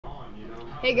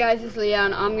Hey guys, it's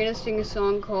Leon. I'm gonna sing a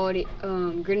song called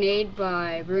Grenade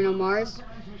by Bruno Mars.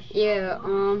 Yeah,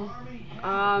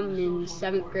 I'm in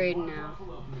 7th grade now.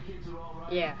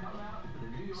 Yeah.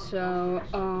 So,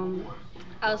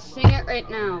 I'll sing it right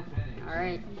now.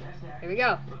 Alright, here we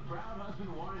go.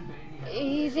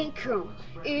 Easy come,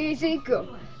 easy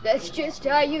go. That's just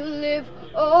how you live.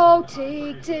 Oh,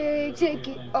 take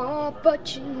it all,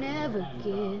 but you never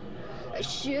get. I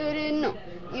should've known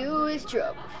you was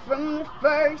trouble from the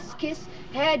first kiss.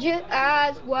 Had your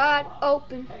eyes wide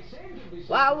open.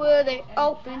 Why were they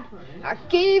open? I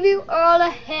gave you all I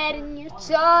had and you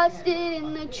tossed it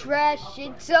in the trash.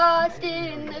 You tossed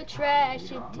it in the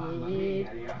trash, you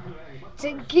did.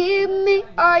 To give me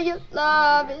all your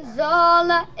love is all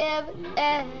I ever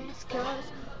ask.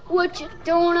 'Cause what you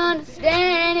don't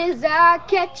understand is I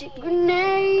catch a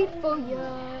grenade for you.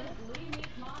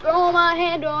 Throw my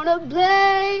hand on a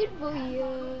blade for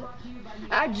you.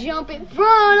 I jump in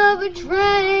front of a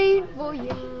train for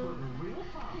you.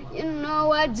 You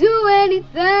know I'd do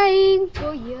anything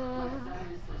for you.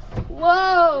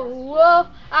 Whoa, whoa,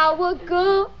 I would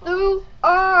go through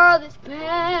all this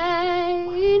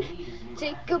pain.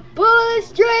 Take a bullet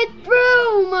straight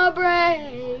through my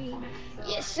brain.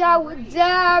 Yes, I would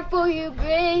die for you,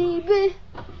 baby,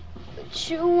 but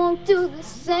you won't do the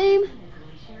same.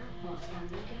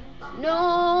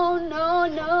 No, no,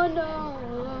 no, no.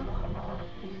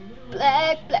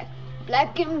 Black, black,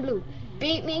 black and blue.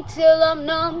 Beat me till I'm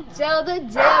numb. Tell the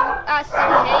devil I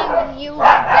said, hey, when you get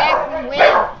back from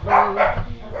where I'm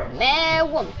from.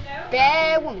 Mad woman,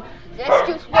 bad woman, that's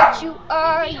just what you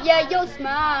are. Yeah, your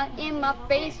smile in my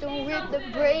face, don't rip the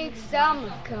brakes out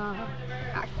my car.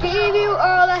 I gave you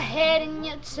all I had and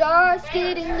you tossed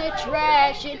it in the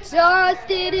trash. You tossed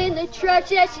it in the trash,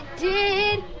 yes you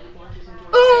did.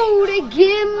 Ooh, to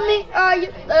give me all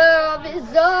your love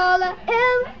is all I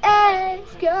ever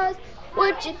ask. 'Cause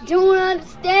what you don't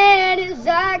understand is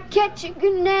I catch a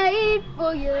grenade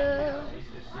for you.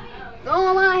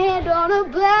 Throw my hand on a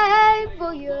blade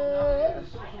for you.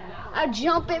 I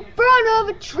jump in front of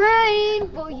a train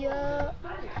for you.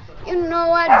 You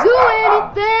know I'd do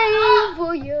anything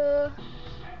for you.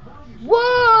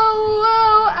 Whoa,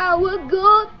 whoa, I would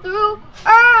go through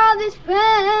all this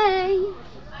pain.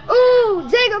 Ooh,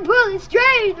 take a bullet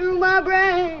straight through my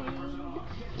brain.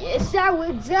 Yes, I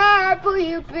would die for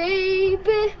you,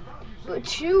 baby,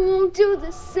 but you won't do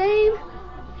the same.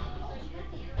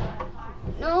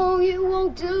 No, you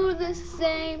won't do the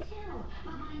same.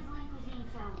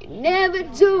 You never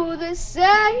do the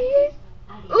same.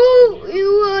 Ooh,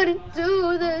 you wouldn't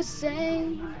do the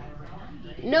same.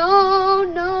 No,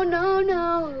 no, no,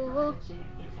 no.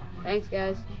 Thanks,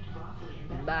 guys.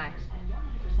 Bye.